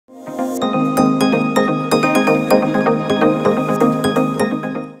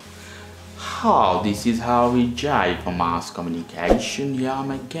Hello, this is Harvey J from Mass Communication. Here I'm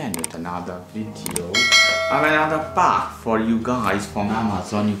again with another video. I have another pack for you guys from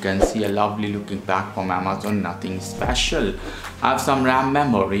Amazon. You can see a lovely looking pack from Amazon, nothing special. I have some RAM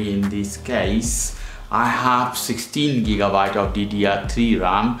memory in this case. I have 16GB of DDR3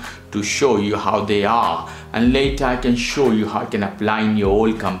 RAM to show you how they are, and later I can show you how you can apply in your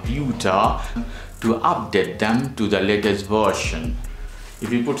old computer to update them to the latest version.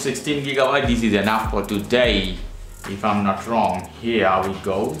 If you put 16GB, this is enough for today, if I'm not wrong. Here we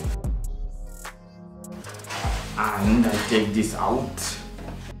go. And I take this out.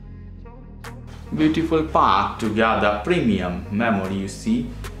 Beautiful pack together, premium memory, you see.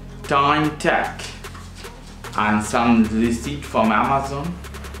 Timetec. And some receipt from Amazon.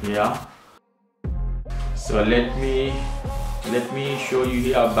 Yeah. So let me show you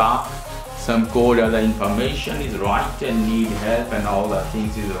here back. Some code, other information is written, need help and all the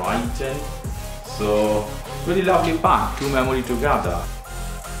things is written. So really lovely pack, two memory together.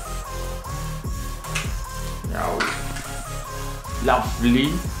 Now,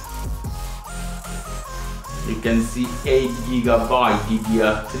 lovely. You can see 8GB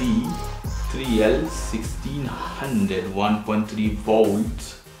DDR3 3L 1600 1.3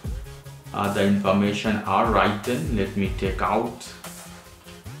 volts. Other information are written. Let me take out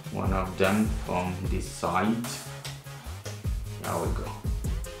one of them from this side. There we go.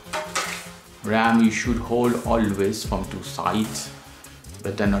 RAM you should hold always from two sides.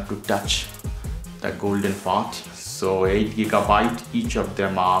 Better not to touch the golden part. So 8GB, each of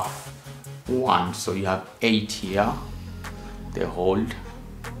them are 1. So you have 8 here. They hold.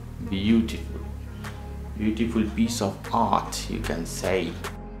 Beautiful. Beautiful piece of art, you can say.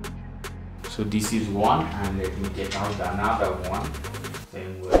 So this is one, and let me take out another one.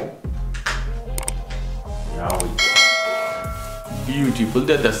 Same way. There we go. Beautiful,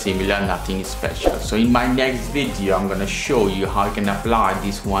 they're the similar, nothing special. So in my next video, I'm gonna show you how you can apply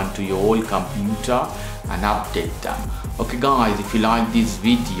this one to your old computer and update them. Okay guys, if you like this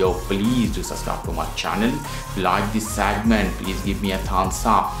video, please do subscribe to my channel. If you like this segment, please give me a thumbs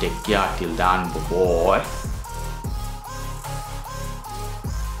up. Take care till then, bye bye.